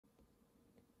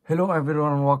Hello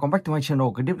everyone, welcome back to my channel.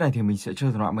 Cái clip này thì mình sẽ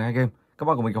chơi thể loại 12 game. Các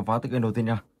bạn cùng mình khám phá từ game đầu tiên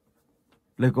nha.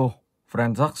 Lego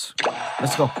Franzax.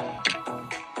 Let's go.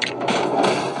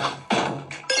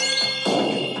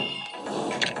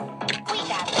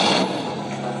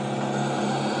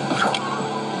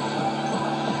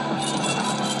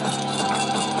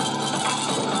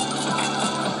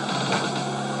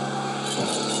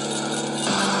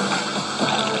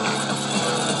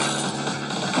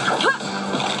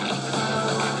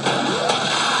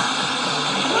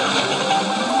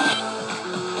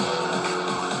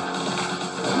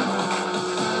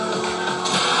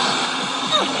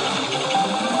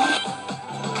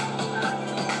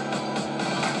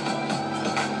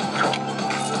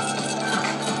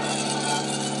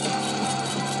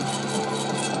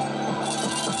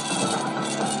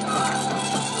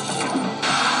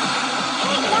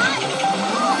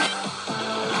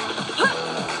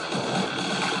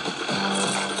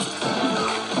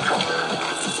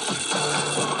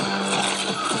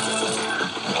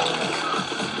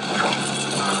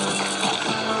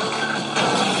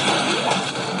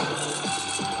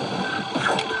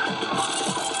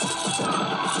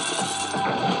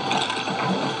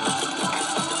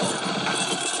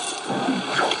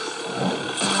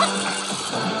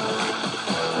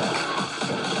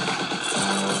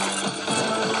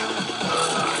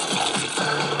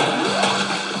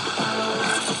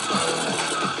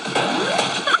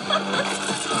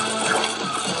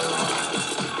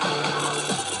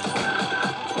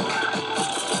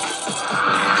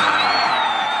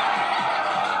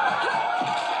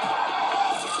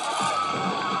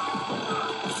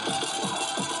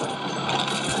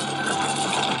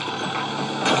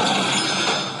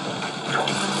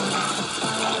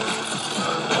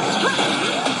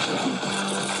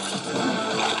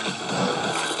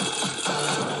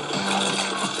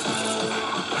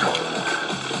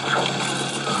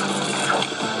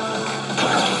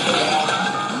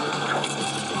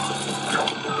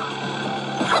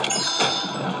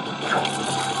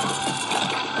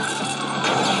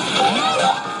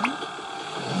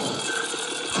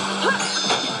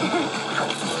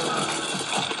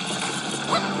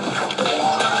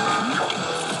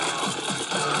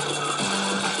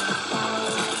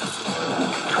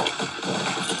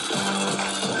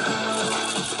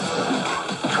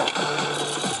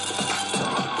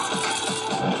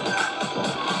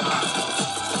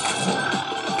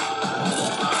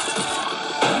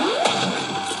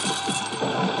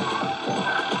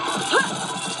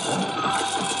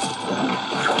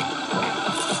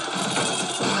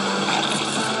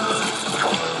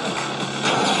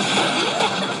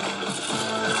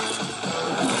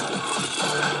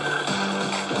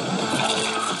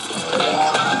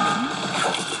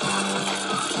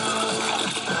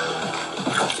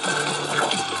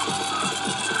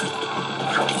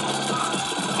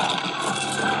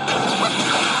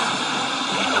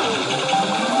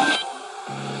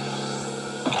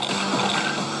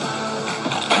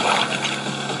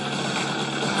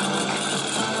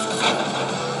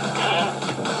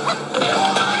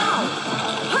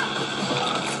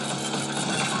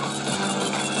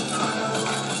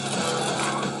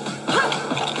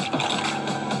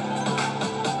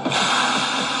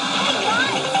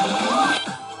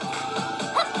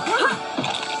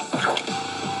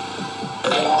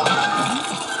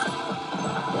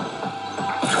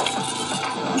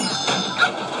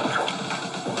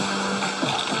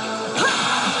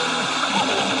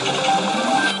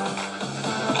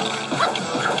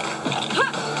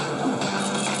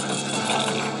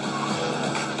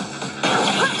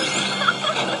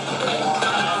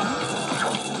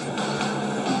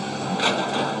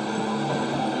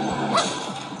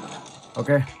 Ok,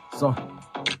 rồi.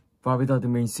 Và bây giờ thì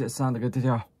mình sẽ sang tới cái tiếp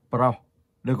theo, Brawls,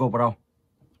 Lego Brawls.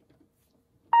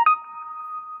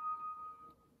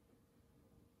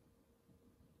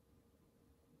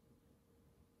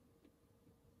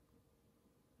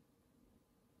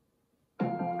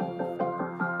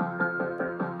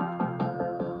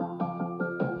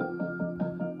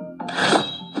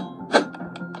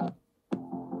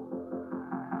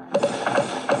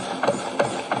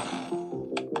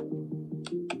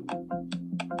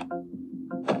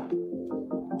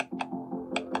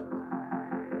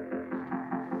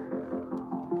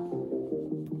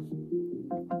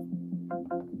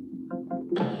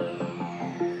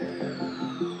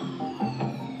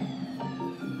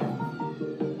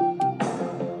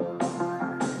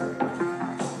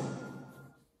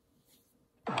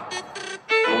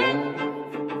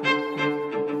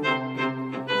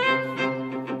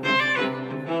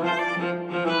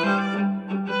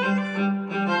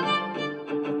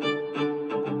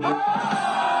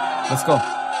 Let's go.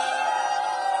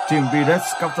 Team Pires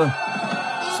Captain.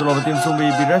 Solo với team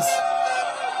Zombie Pires.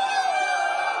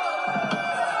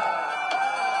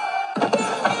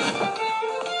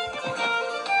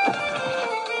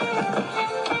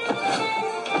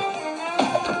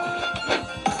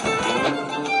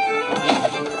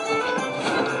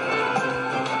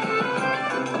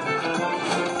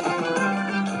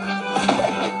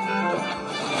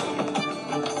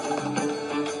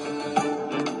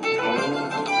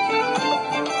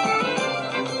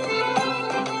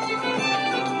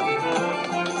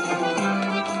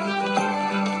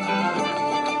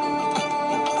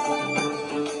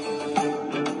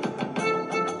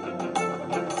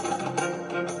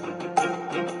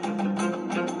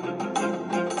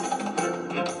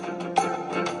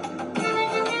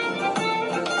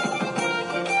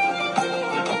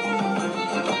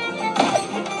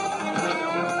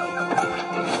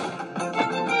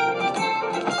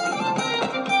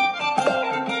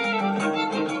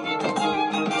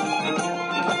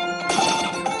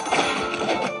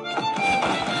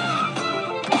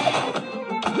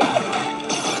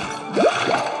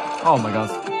 Oh my god.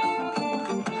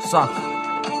 Suck.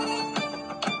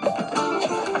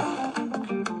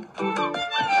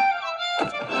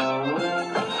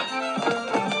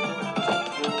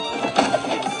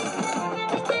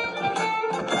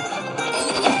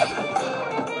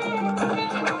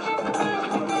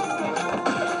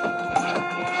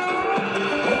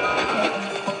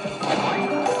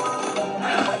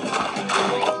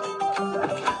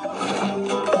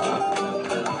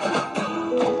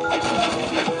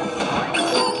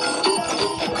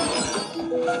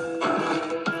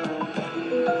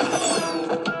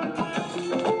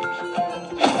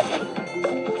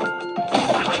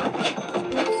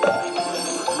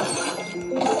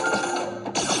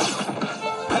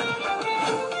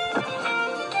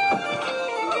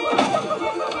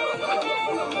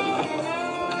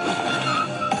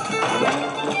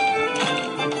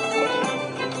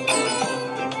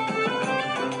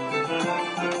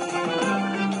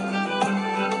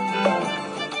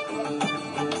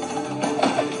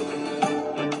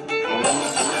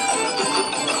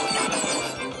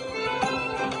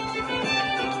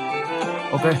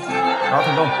 Ok, đó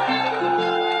thành công.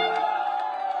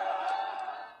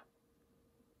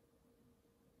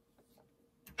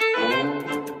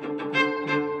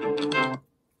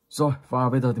 Rồi, và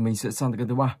bây giờ thì mình sẽ sang tới cái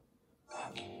thứ ba.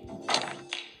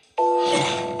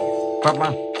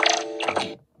 Batman.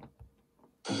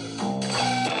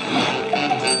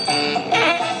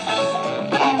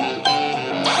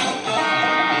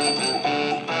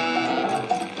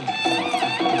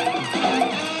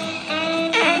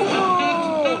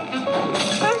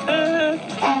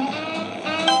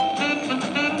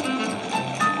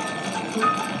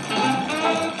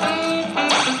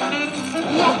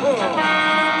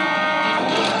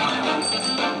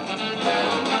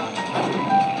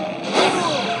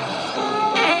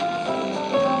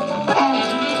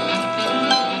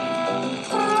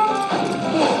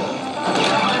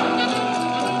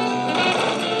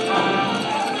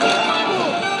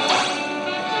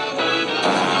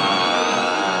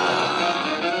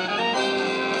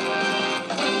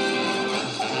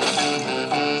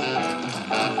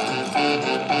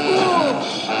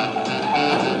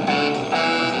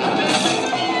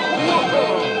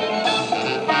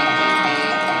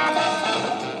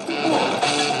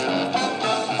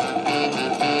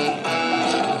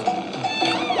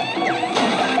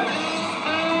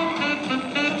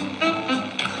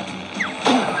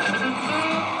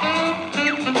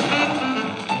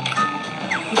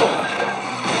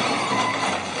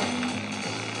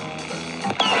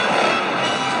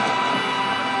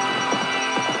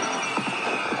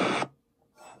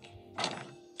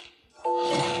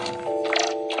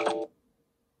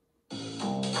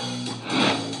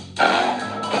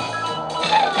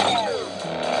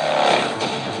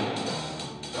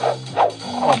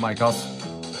 Oh my god.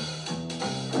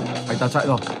 Anh ta chạy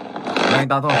rồi. Là anh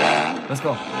ta thôi. Let's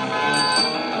go.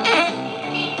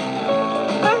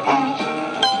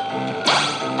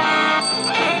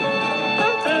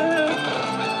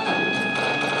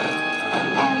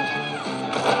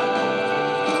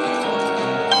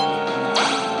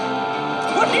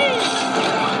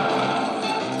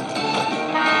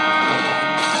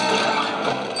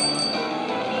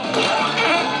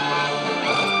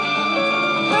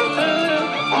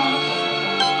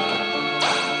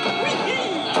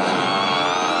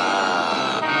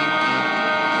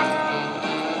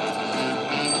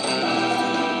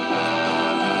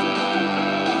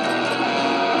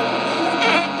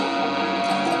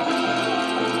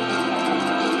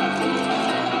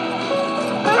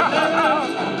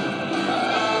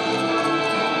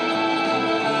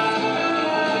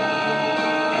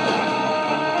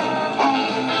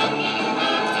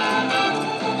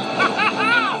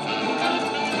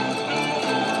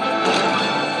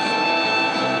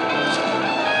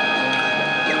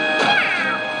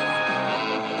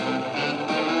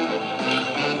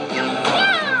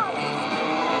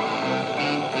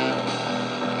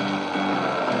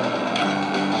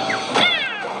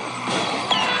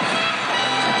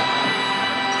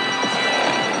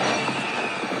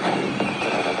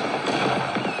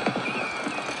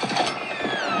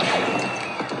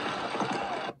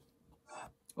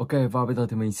 Ok, và bây giờ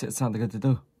thì mình sẽ sang tới cái thứ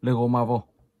tư, Lego Marvel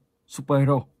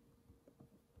Superhero.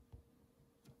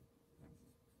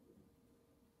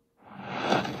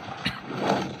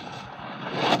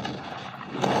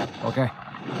 Ok.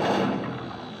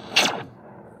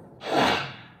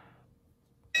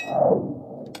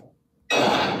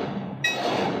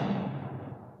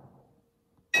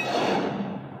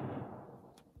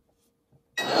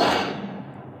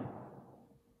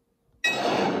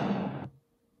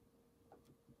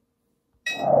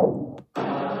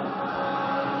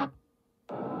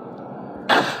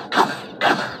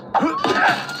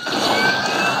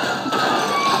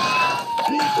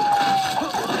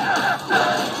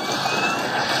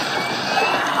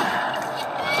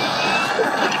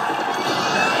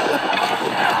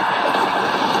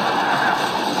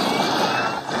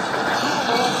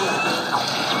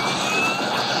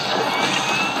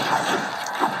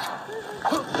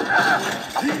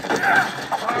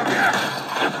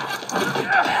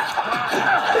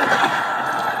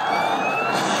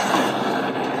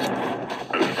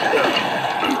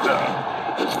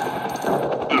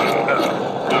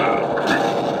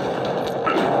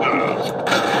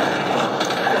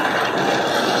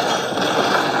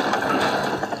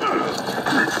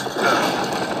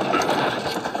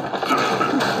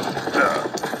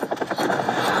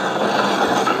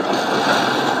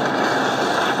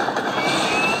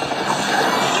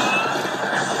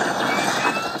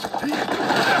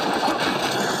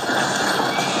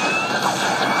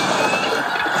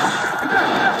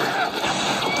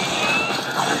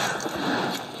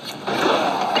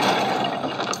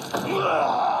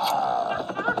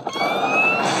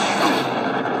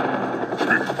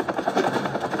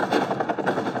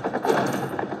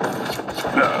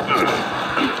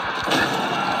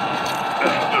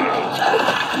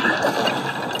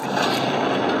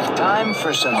 Time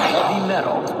for some heavy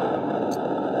metal.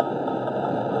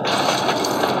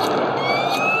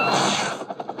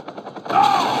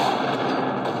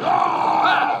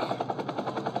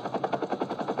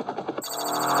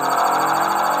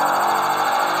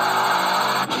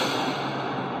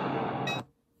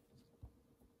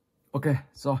 Ok,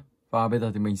 rồi. Và bây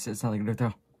giờ thì mình sẽ sang đến cái tiếp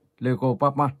theo, Lego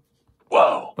Batman.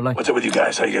 Whoa. Play. What's up with you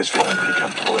guys? How you guys feeling? Pretty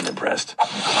comfortable and impressed?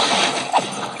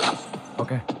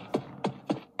 Ok.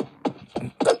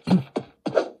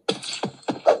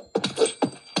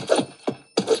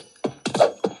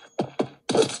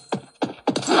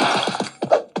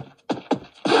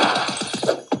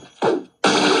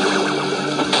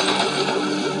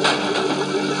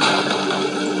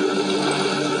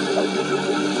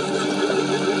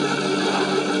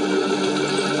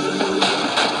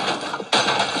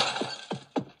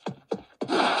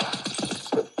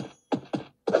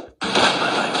 My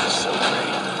life is so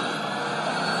great.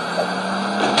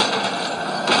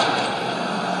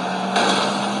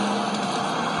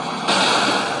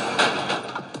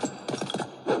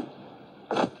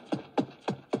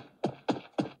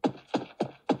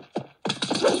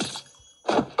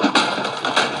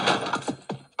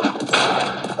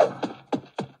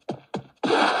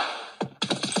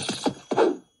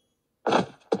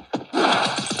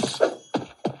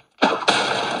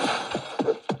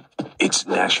 It's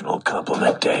National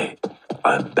Compliment Day.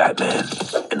 I'm Batman,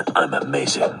 and I'm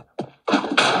amazing.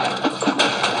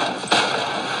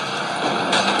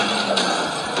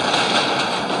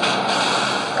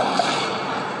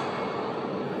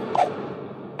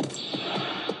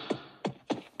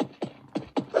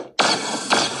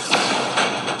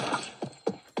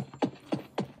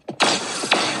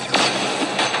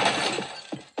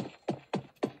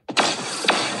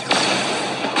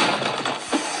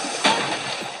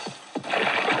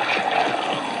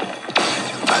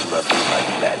 I love you like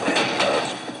Batman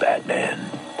loves Batman.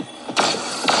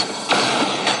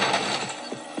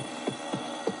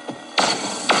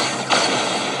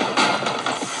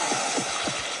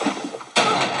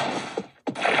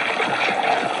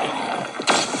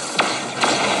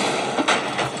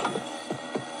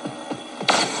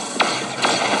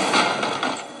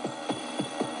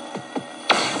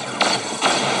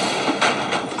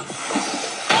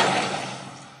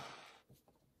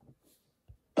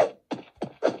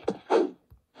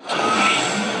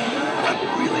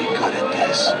 I'm really good at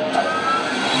this.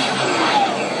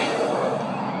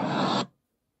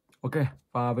 Ok,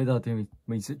 và bây giờ thì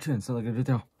mình sẽ chuyển sang cái tiếp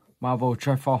theo, Marvel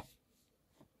Transform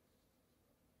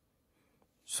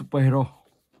Superhero.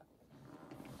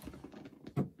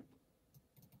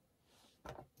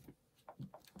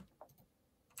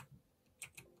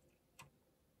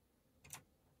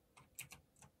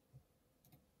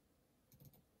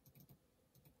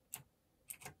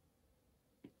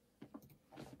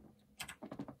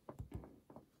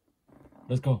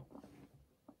 Let's go.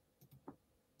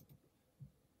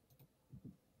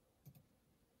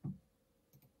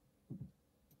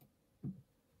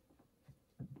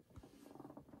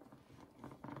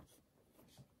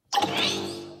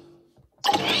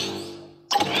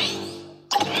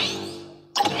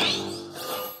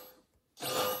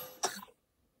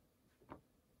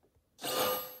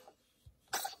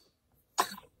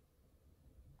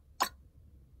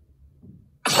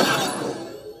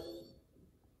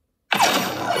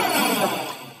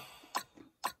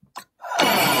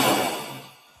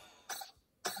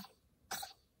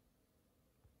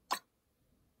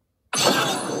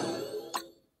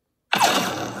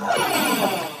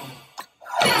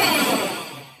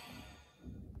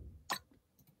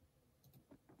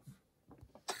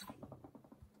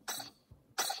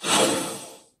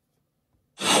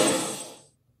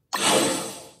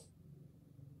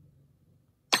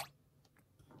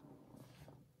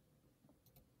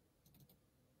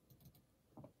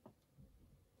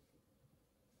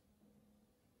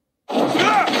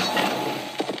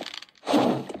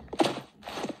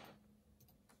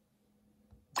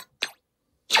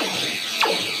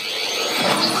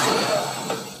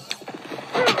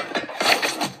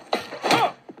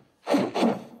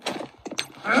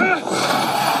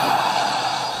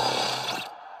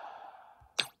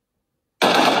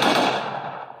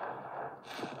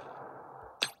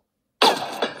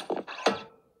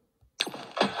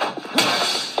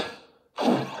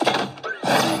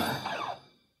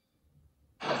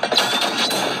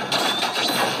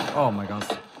 Oh my god.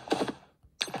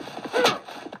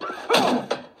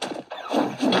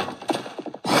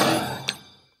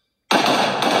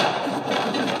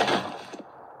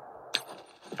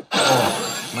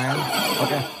 Oh man.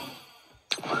 Okay.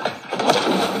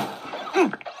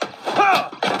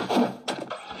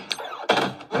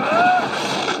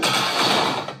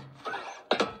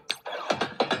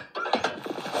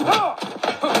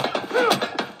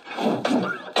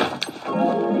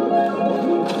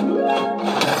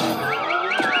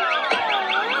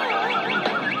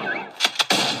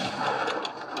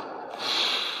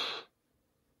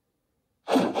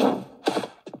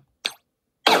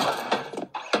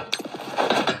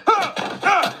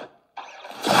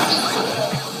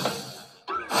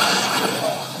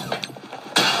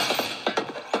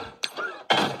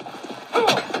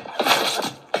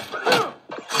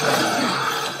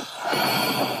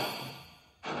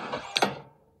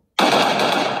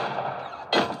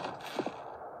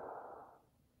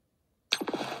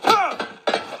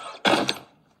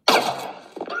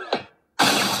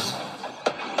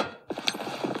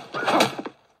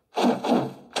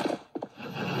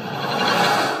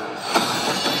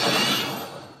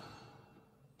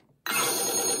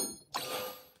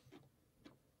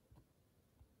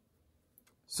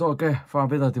 Rồi ok, và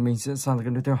bây giờ thì mình sẽ sang cái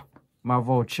tiếp theo,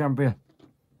 Marvel Champion.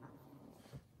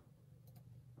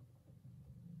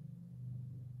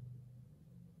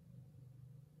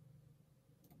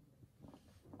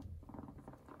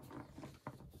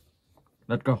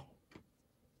 Let's go.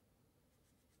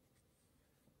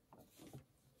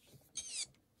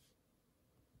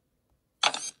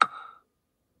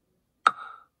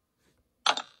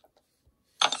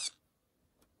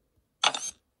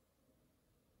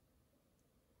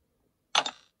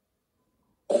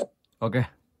 Ok.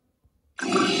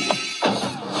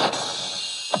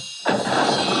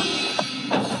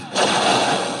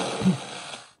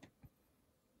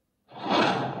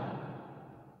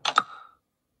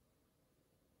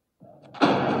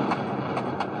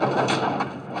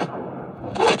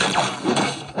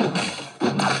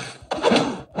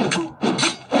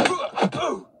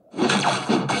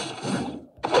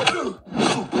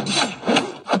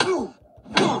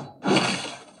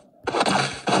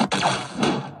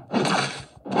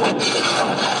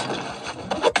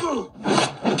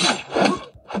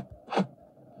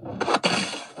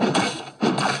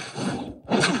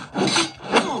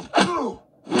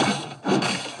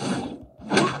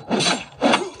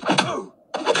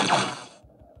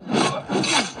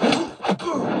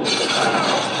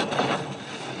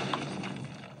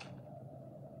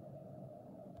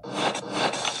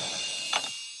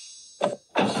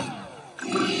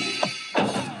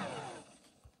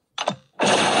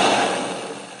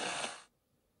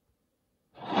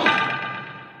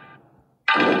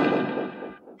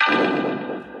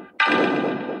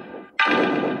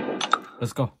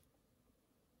 Let's go.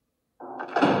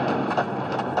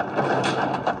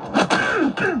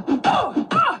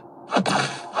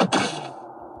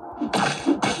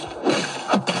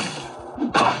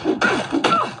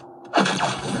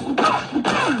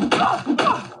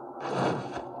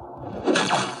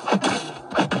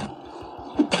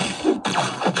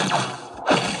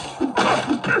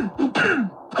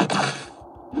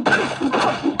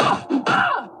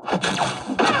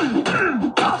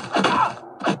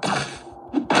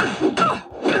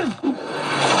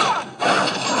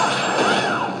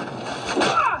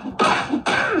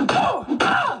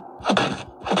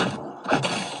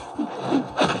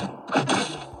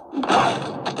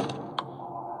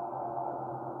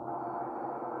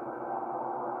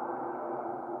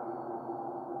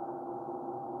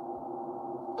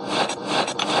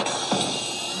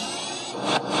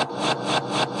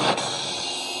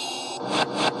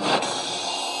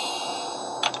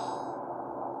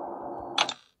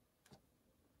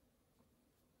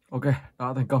 Ok,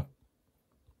 đã thành công.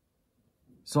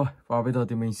 Rồi, và bây giờ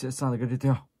thì mình sẽ sang cái tiếp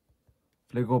theo.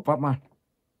 Lego Batman.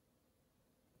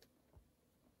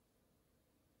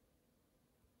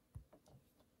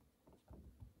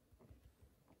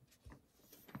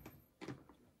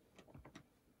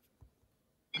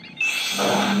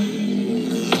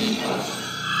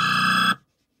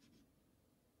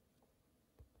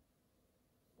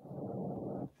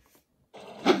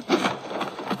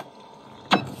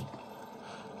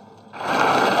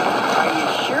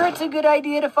 It's a good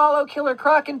idea to follow Killer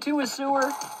Croc into a sewer?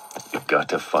 You've got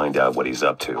to find out what he's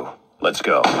up to. Let's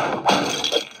go.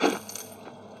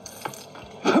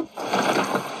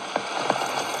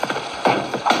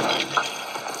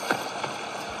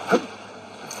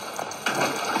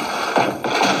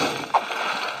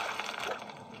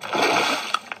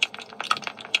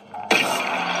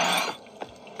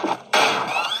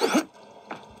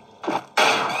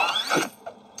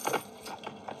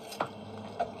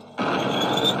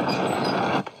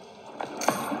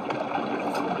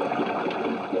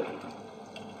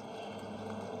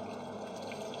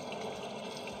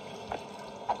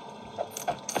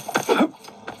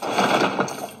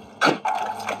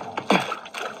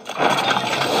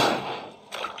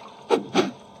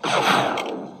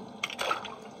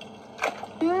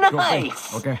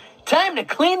 Nice! Okay. Time to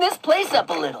clean this place up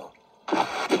a little.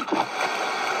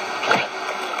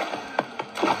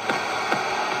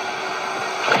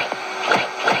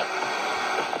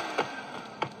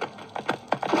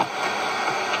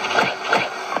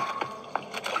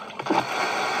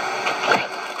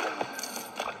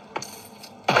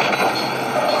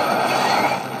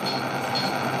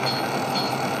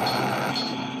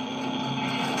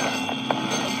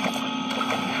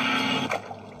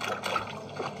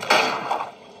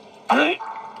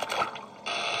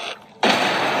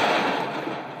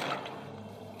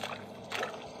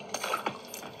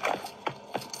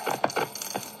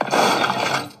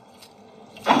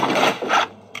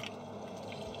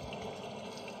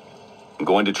 I'm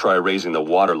going to try raising the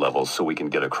water levels so we can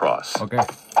get across. Okay.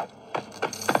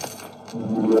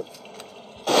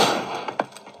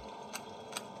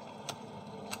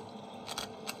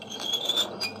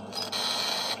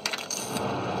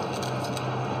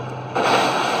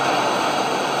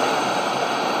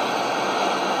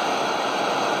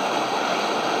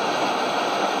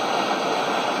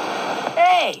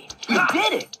 Hey, you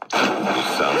did it! You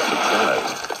sound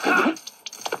surprised.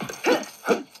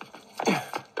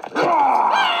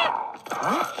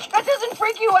 That doesn't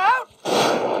freak you out?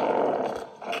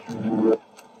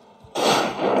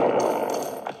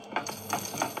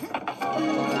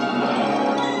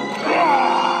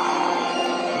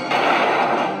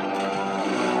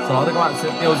 Sau đó thì các bạn sẽ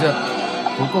tiêu diệt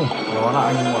cuối cùng, đó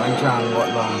là một anh chàng gọi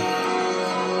là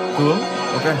tướng.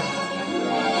 Ok.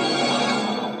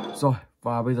 Rồi,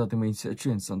 và bây giờ thì mình sẽ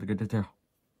chuyển sang cái tiếp theo,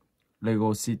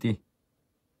 Lego City.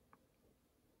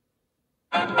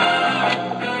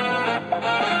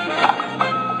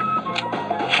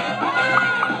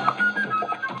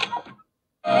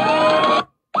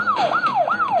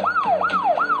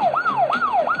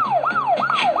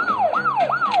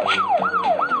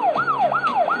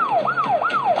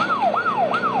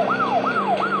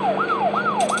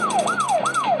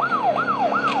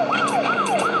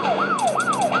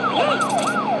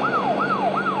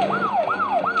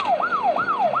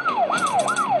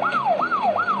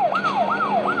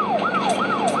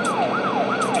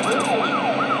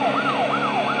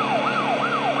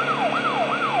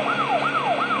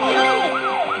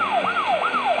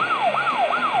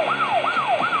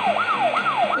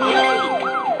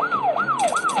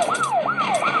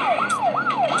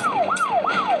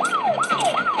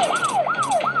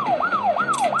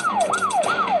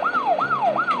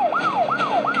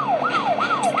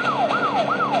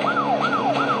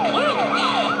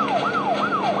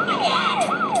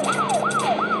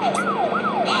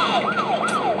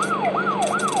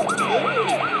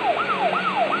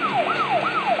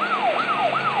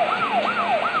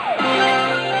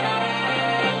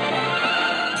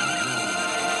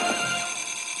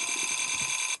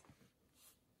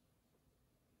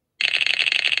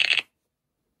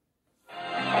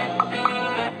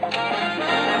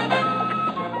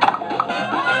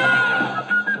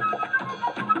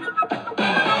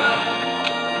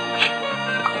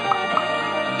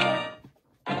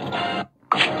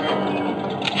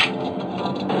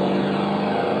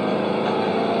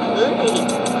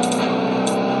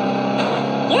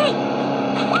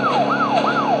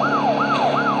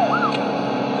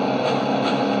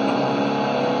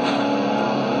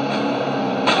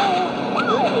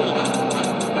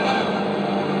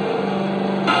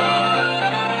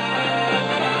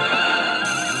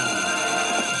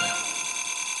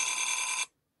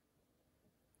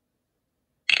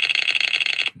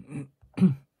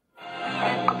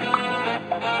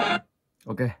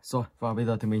 rồi và bây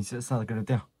giờ thì mình sẽ sang cái tiếp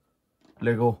theo.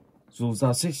 Lego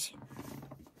Jurassic.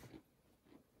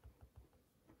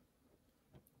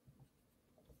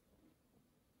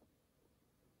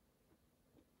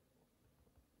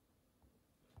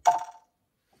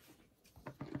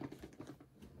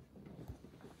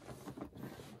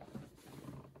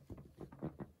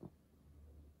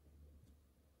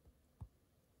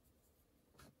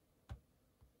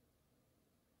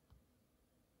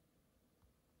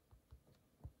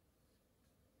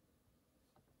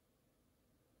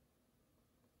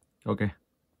 Ok.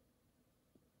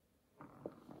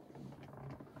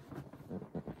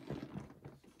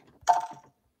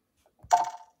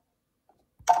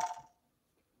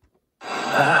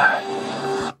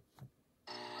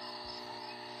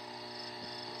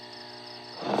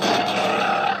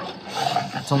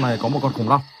 Trong này có một con khủng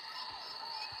long.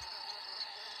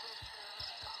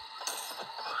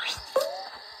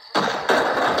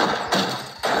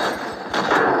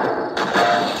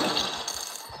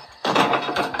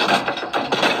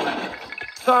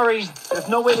 Sorry, there's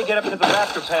no way to get up to the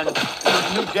raptor pen.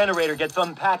 The new generator gets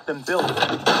unpacked and built.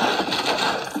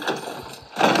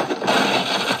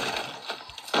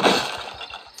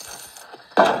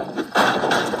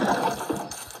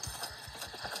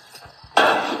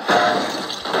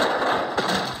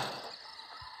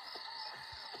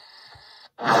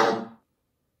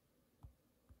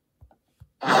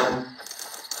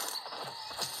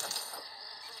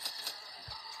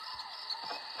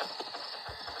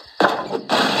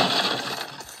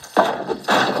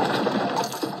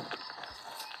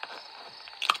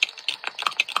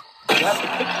 You have to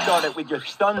kickstart it with your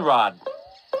stun rod.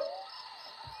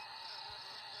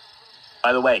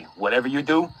 By the way, whatever you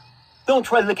do, don't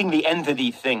try licking the ends of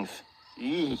these things.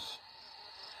 Eesh.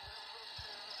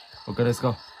 Okay, let's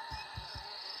go.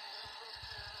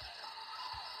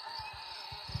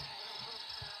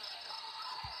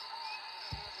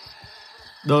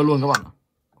 Đơ luôn các bạn.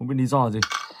 Không biết lý do là gì.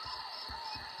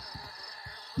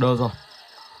 Đơ rồi.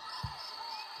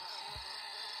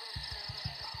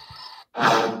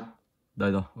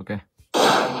 Đây rồi, ok.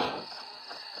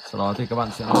 Sau đó thì các bạn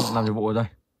sẽ làm nhiệm vụ ở đây.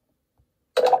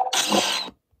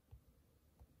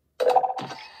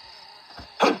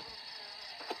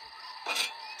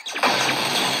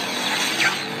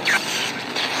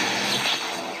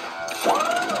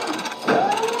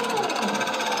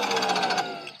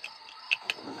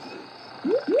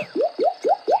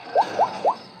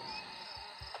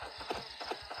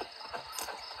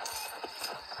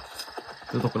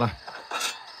 Tiếp tục cái này.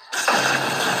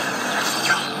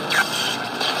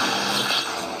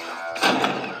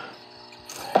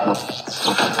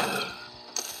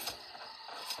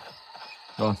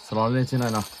 Rồi, sau đó lên trên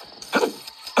này nào.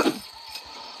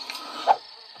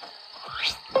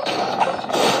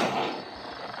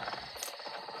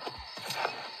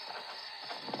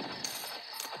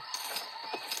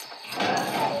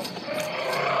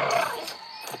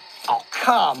 Oh,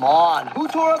 come on. Who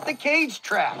tore up the cage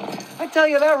trap? I tell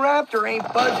you, that raptor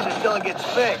ain't budging until it gets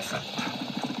fixed.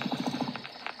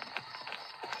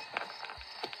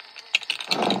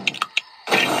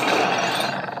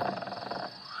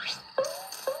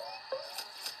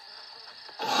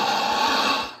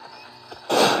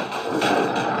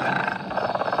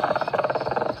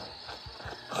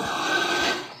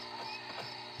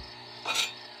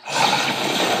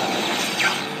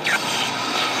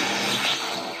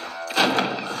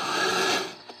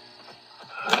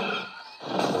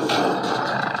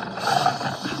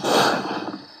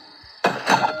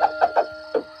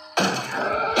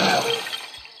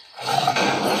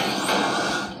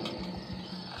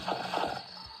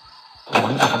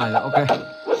 Bắn cả cái này là ok.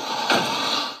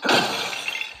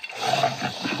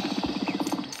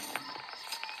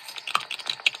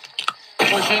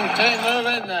 Pushing team,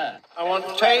 move in there. I want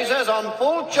tasers on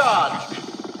full charge.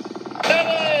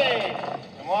 Steady!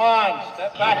 Come on,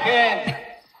 step back in.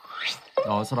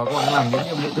 Đó, sau đó các bạn làm những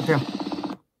nhiệm vụ tiếp theo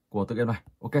của tựa game này.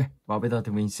 Ok, và bây giờ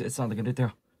thì mình sẽ sang tựa game tiếp theo.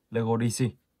 Lego DC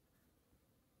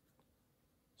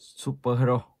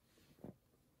Superhero.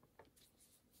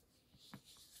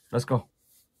 Let's go.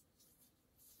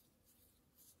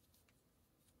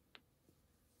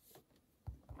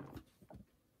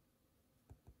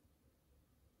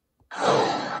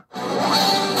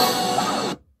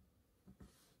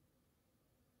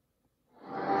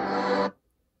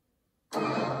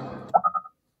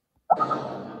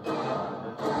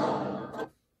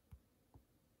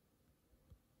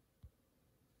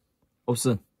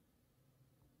 Option.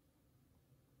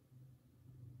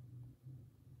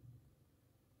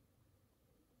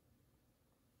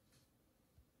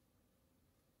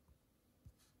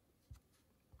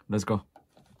 Let's go.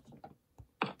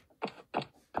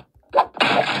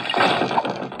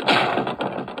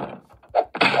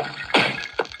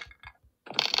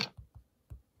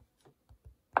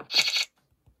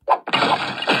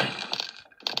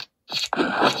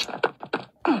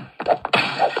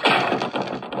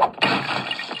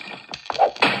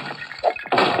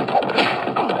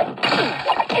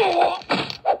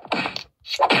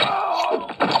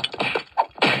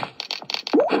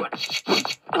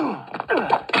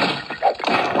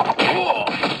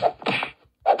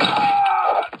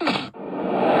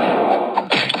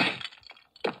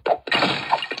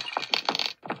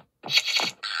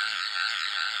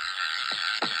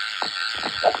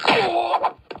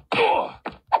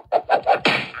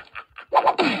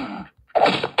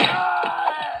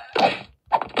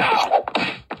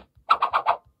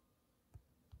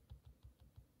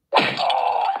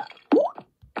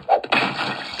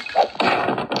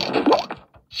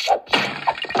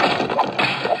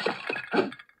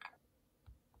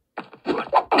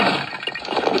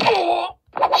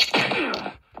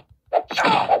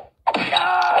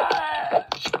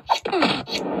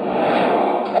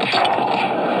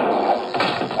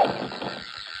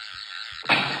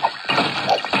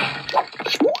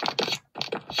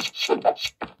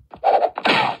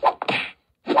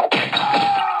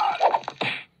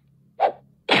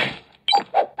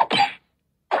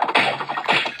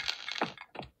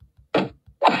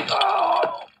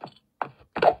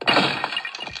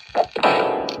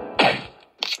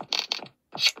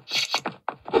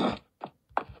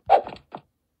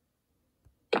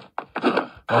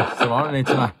 Rồi, sau đó lên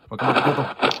trên này và các bạn tiếp tục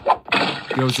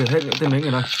tiêu diệt hết những tên lính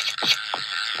ở đây.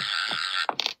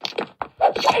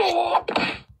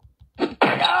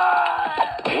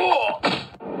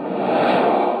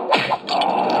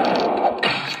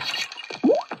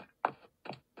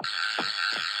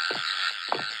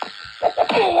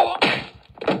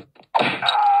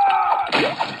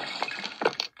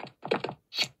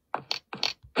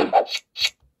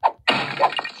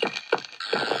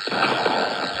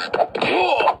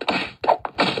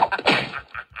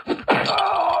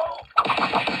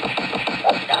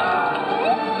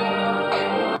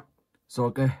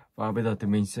 Rồi ok, và bây giờ thì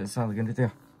mình sẽ sang cái tiếp theo.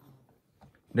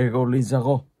 Lego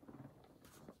Ninjago.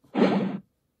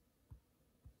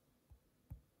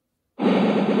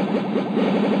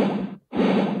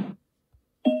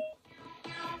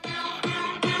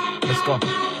 Let's go.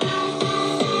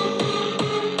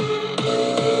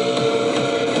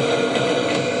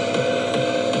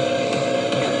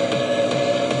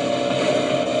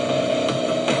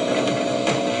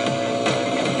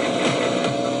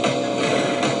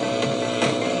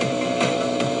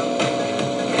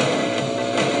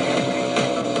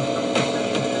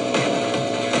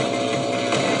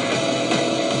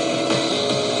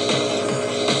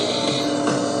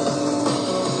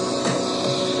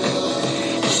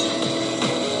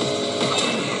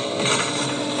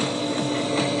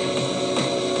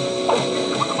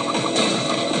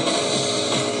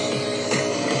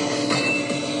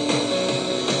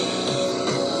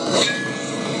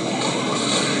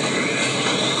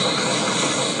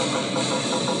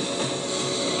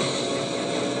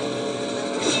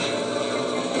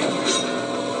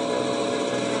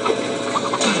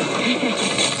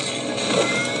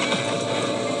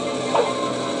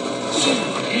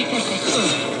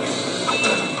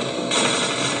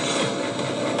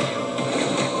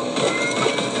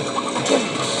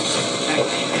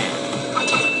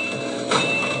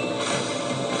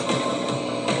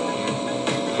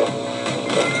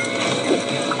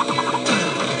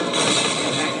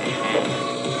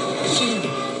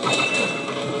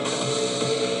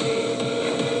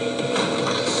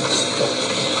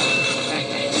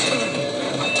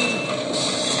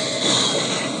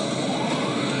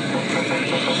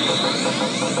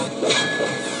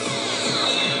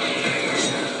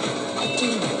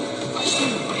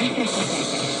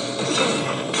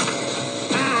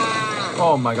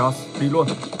 Oh my god, đi luôn.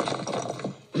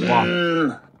 Wow.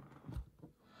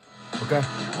 Ok.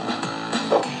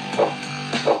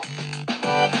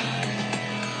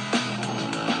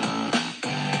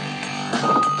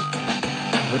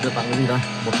 Bây giờ tặng cái gì đây?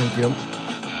 Một thanh kiếm.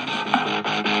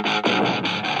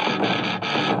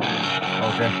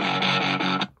 Ok.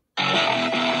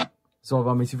 Rồi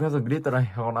và mình xin phép dừng clip tại đây.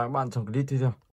 Hẹn gặp lại các bạn trong clip tiếp theo.